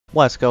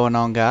What's going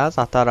on, guys?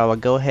 I thought I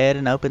would go ahead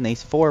and open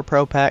these 4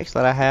 pro packs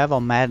that I have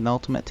on Madden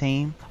Ultimate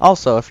Team.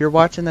 Also, if you're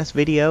watching this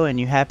video and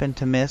you happen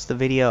to miss the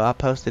video I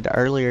posted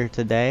earlier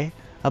today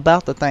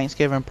about the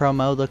Thanksgiving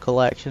promo, the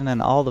collection,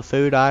 and all the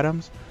food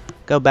items,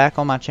 go back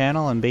on my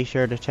channel and be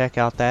sure to check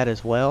out that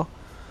as well.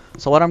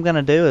 So what I'm going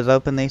to do is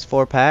open these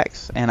 4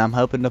 packs, and I'm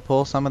hoping to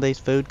pull some of these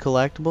food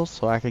collectibles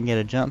so I can get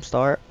a jump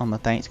start on the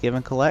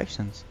Thanksgiving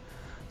collections.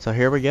 So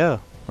here we go.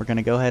 We're going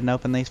to go ahead and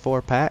open these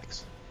 4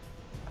 packs.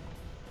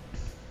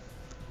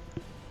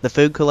 The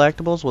food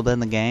collectibles within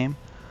the game,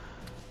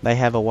 they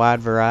have a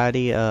wide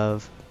variety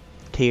of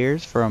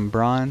tiers from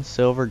bronze,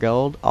 silver,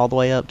 gold, all the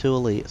way up to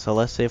elite. So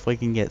let's see if we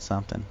can get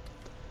something.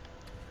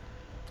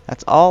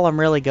 That's all I'm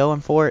really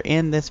going for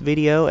in this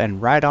video,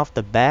 and right off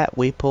the bat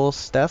we pull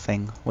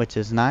stuffing, which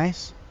is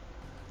nice.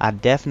 I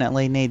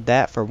definitely need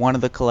that for one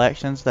of the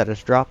collections that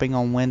is dropping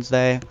on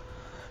Wednesday.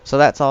 So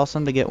that's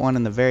awesome to get one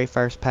in the very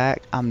first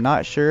pack. I'm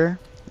not sure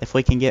if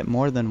we can get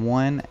more than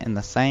one in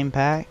the same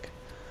pack,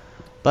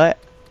 but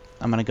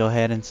I'm going to go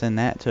ahead and send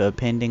that to a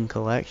pending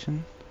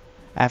collection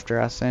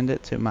after I send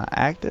it to my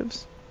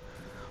actives.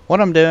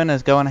 What I'm doing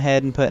is going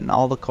ahead and putting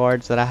all the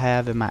cards that I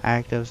have in my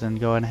actives and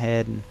going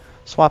ahead and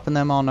swapping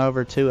them on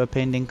over to a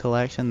pending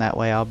collection. That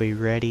way I'll be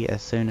ready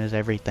as soon as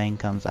everything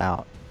comes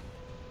out.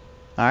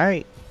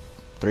 Alright,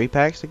 3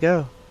 packs to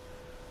go.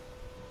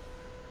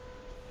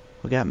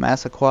 We got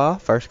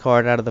Massaquoi, first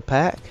card out of the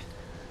pack.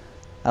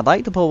 I'd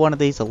like to pull one of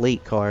these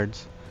elite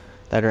cards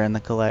that are in the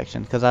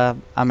collection, because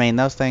I mean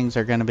those things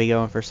are going to be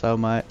going for so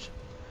much.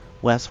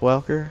 Wes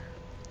Welker,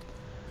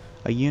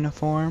 a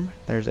uniform.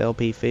 There's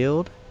LP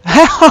Field.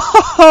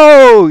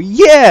 Oh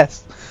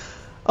yes,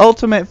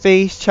 Ultimate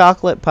Feast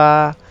chocolate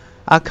pie.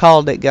 I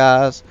called it,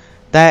 guys.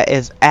 That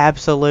is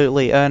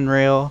absolutely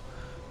unreal.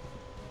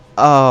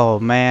 Oh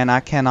man,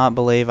 I cannot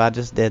believe I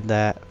just did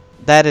that.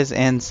 That is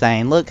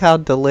insane. Look how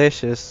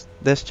delicious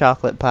this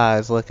chocolate pie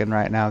is looking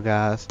right now,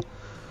 guys.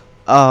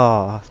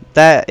 Oh,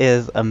 that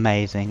is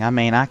amazing. I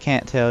mean, I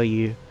can't tell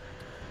you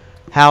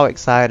how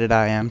excited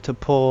I am to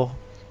pull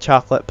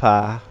chocolate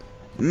pie.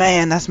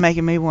 Man, that's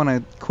making me want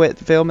to quit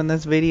filming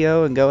this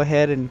video and go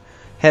ahead and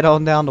head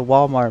on down to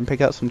Walmart and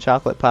pick up some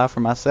chocolate pie for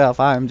myself.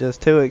 I am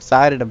just too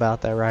excited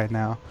about that right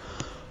now.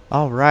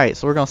 Alright,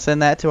 so we're going to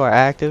send that to our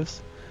actives.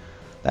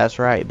 That's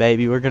right,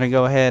 baby. We're going to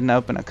go ahead and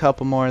open a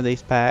couple more of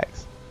these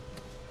packs.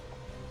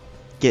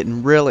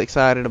 Getting real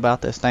excited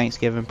about this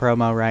Thanksgiving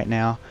promo right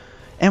now.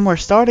 And we're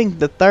starting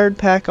the 3rd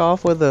pack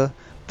off with a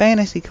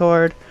fantasy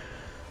card.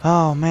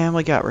 Oh man,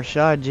 we got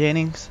Rashad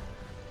Jennings.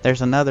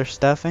 There's another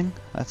stuffing.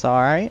 That's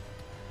alright.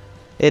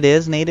 It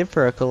is needed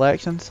for a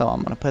collection, so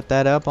I'm going to put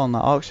that up on the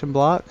auction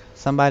block.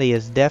 Somebody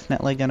is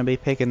definitely going to be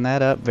picking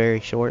that up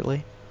very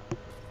shortly.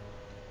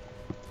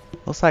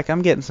 Looks like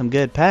I'm getting some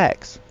good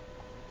packs.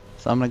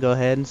 So I'm going to go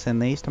ahead and send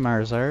these to my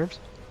reserves.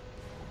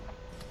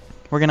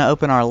 We're going to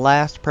open our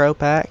last pro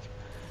pack.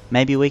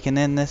 Maybe we can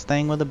end this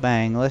thing with a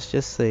bang. Let's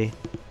just see.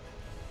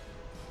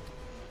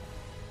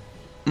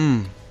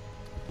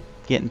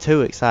 Getting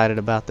too excited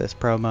about this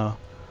promo.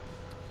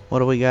 What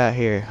do we got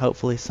here?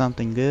 Hopefully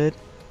something good.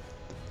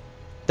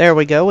 There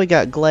we go. We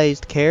got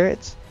glazed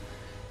carrots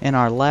in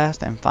our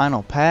last and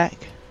final pack.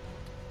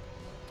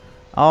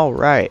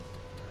 Alright.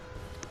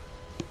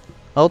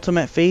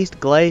 Ultimate Feast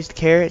glazed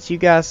carrots. You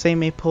guys see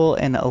me pull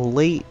an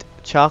elite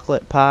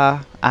chocolate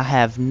pie. I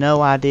have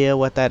no idea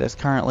what that is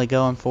currently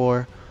going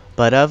for,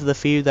 but of the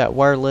few that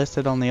were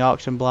listed on the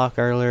auction block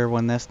earlier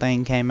when this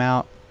thing came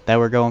out, they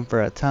were going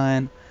for a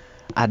ton.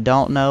 I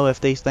don't know if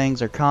these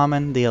things are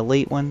common, the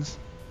elite ones.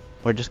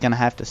 We're just going to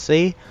have to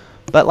see.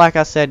 But like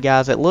I said,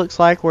 guys, it looks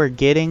like we're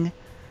getting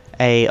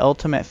a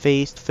Ultimate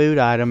Feast food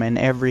item in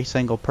every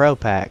single pro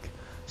pack.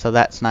 So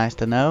that's nice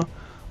to know.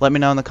 Let me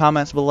know in the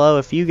comments below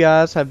if you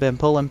guys have been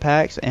pulling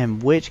packs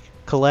and which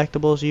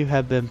collectibles you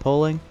have been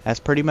pulling. That's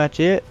pretty much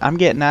it. I'm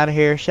getting out of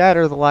here.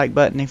 Shatter the like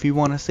button if you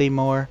want to see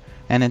more.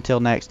 And until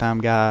next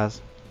time,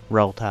 guys,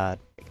 roll Tide.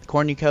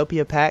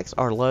 Cornucopia packs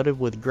are loaded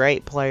with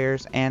great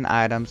players and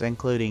items,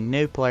 including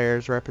new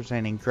players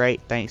representing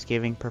great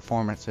Thanksgiving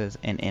performances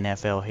in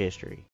NFL history.